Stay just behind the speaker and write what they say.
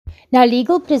Now,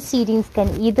 legal proceedings can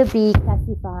either be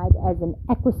classified as an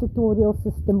accusatorial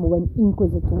system or an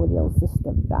inquisitorial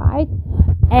system, right?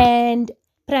 And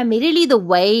primarily the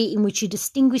way in which you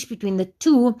distinguish between the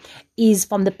two is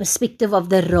from the perspective of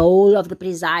the role of the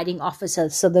presiding officer,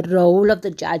 so the role of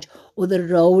the judge or the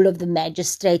role of the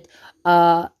magistrate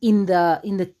in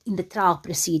the trial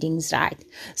proceedings, right?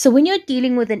 So when you're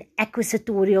dealing with an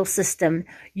accusatorial system,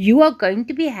 you are going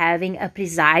to be having a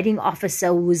presiding officer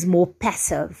who is more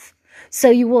passive. So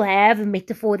you will have a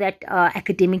metaphor that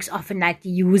academics often like to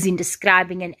use in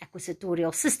describing an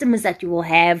accusatorial system is that you will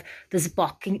have this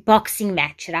boxing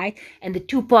match, right? And the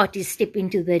two parties step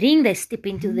into the ring, they step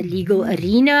into the legal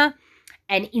arena,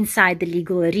 and inside the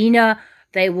legal arena,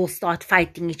 they will start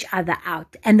fighting each other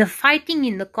out. And the fighting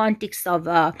in the context of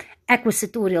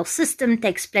accusatorial system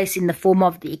takes place in the form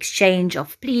of the exchange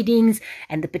of pleadings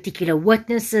and the particular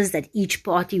witnesses that each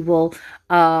party will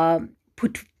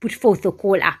put forth or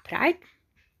call up, right?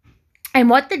 And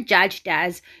what the judge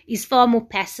does is far more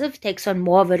passive, takes on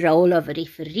more of a role of a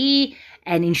referee,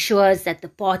 and ensures that the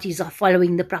parties are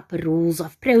following the proper rules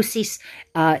of process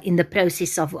in the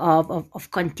process of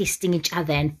contesting each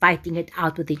other and fighting it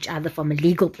out with each other from a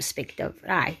legal perspective,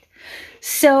 right?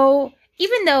 So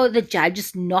even though the judge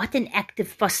is not an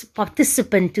active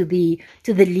participant to the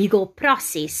legal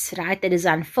process, right, that is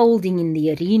unfolding in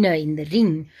the arena, in the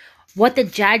ring, what the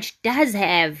judge does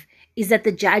have is that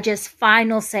the judge has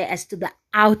final say as to the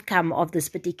outcome of this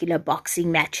particular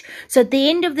boxing match. So at the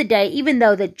end of the day, even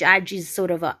though the judge is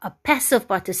sort of a passive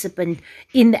participant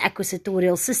in the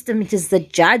accusatorial system, it is the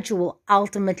judge who will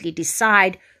ultimately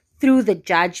decide through the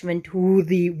judgment who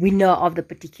the winner of the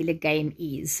particular game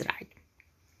is, right?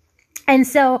 And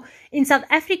so in South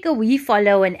Africa, we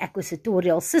follow an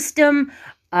accusatorial system,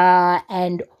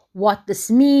 and what this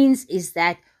means is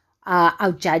that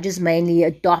our judges mainly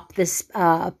adopt this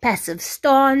passive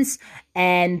stance,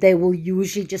 and they will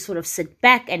usually just sort of sit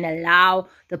back and allow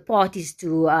the parties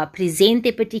to present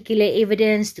their particular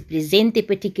evidence, to present their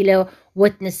particular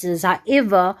witnesses.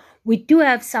 However, we do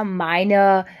have some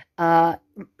minor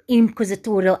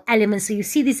inquisitorial elements. So you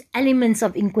see these elements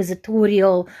of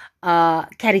inquisitorial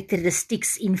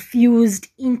characteristics infused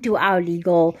into our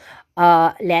legal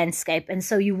landscape. And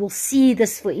so you will see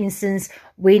this, for instance,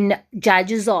 when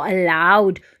judges are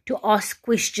allowed to ask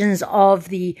questions of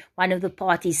one of the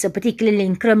parties. So particularly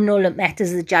in criminal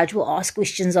matters, the judge will ask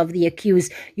questions of the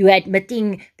accused. You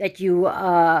admitting that you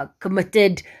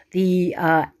committed the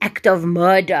act of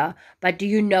murder, but do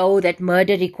you know that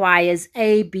murder requires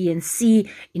A, B, and C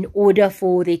in order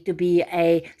for there to be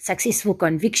a successful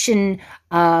conviction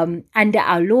under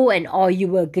our law? And are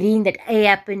you agreeing that A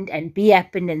happened and B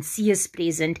happened and C is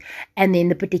present? And then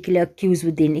the particular accused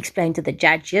would then explain to the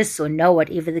judge yes or no,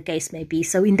 whatever the case may be.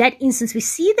 So in that instance, we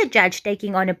see the judge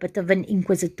taking on a bit of an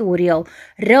inquisitorial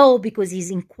role because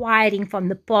he's inquiring from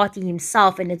the party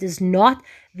himself, and it is not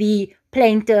the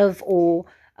plaintiff or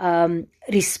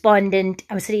respondent.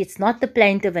 I'm sorry, it's not the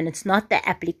plaintiff and it's not the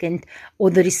applicant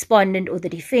or the respondent or the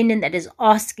defendant that is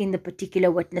asking the particular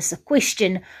witness a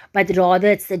question, but rather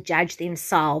it's the judge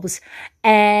themselves.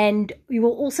 And we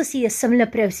will also see a similar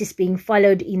process being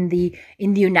followed in the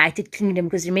United Kingdom,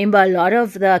 because remember, a lot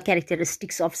of the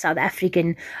characteristics of South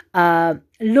African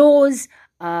laws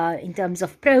in terms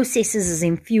of processes is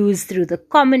infused through the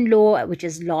common law, which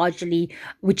is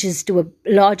to a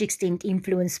large extent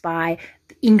influenced by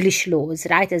English laws,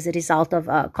 right, as a result of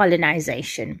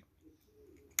colonization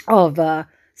of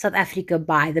South Africa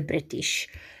by the British.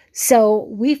 So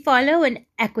we follow an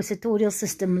accusatorial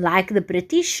system like the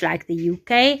British, like the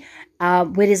UK,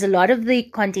 whereas a lot of the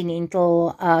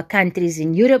continental countries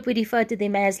in Europe, we refer to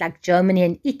them as, like Germany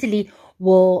and Italy,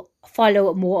 will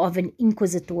follow more of an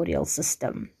inquisitorial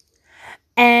system.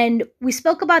 And we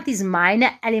spoke about these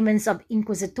minor elements of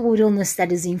inquisitorialness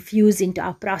that is infused into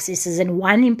our processes. And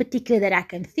one in particular that I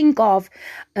can think of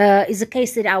is a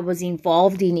case that I was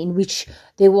involved in which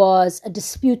there was a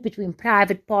dispute between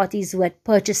private parties who had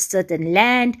purchased certain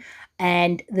land.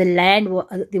 And the land,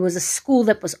 there was a school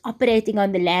that was operating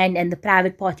on the land, and the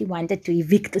private party wanted to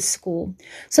evict the school.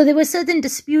 So there were certain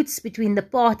disputes between the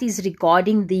parties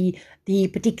regarding the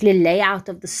particular layout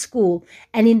of the school.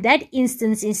 And in that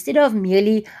instance, instead of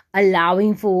merely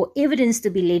allowing for evidence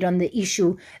to be laid on the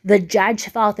issue, the judge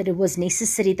felt that it was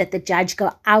necessary that the judge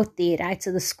go out there, right?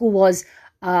 So the school was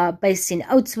based in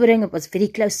Oudtshoorn. It was very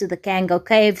close to the Kango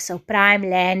Cave, so prime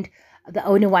land. The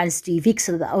owner wants to evict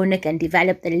so the owner can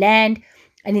develop the land.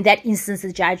 And in that instance,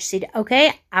 the judge said,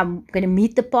 okay, I'm going to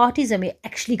meet the parties and we're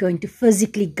actually going to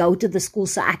physically go to the school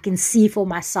so I can see for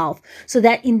myself. So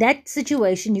that in that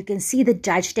situation, you can see the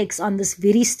judge takes on this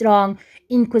very strong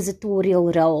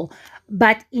inquisitorial role,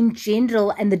 But in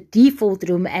general, and the default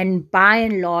room, and by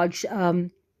and large,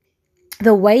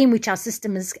 the way in which our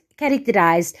system is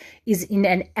characterized is in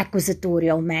an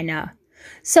accusatorial manner.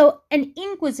 So an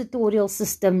inquisitorial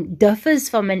system differs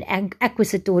from an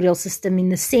accusatorial system in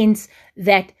the sense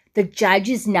that the judge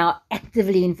is now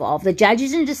actively involved. The judge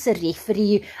isn't just a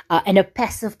referee and a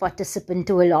passive participant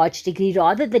to a large degree.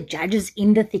 Rather, the judge is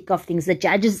in the thick of things. The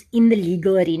judge is in the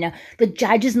legal arena. The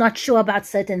judge is not sure about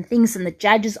certain things, and the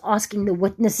judge is asking the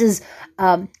witnesses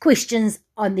questions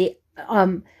on the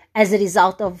as a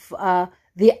result of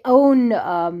their own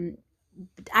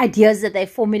ideas that they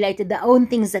formulated, their own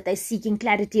things that they're seeking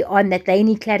clarity on, that they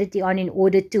need clarity on in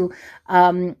order to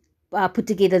put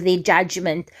together their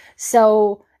judgment.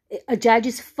 So a judge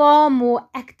is far more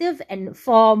active and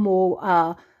far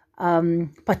more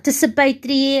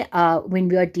participatory when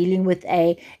we are dealing with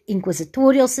a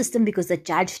inquisitorial system, because the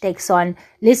judge takes on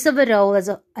less of a role as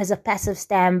a passive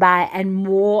standby and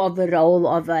more of a role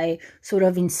of a sort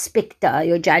of inspector.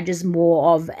 Your judge is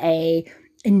more of a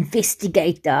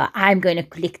investigator. I'm going to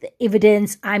collect the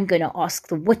evidence. I'm going to ask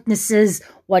the witnesses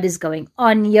what is going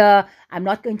on here. I'm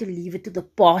not going to leave it to the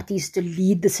parties to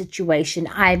lead the situation.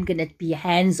 I'm going to be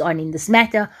hands-on in this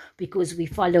matter because we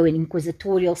follow an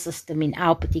inquisitorial system in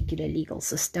our particular legal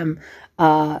system.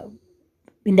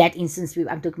 In that instance,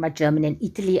 I'm talking about Germany and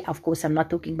Italy. Of course, I'm not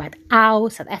talking about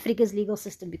South Africa's legal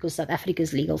system, because South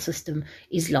Africa's legal system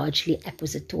is largely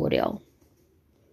accusatorial.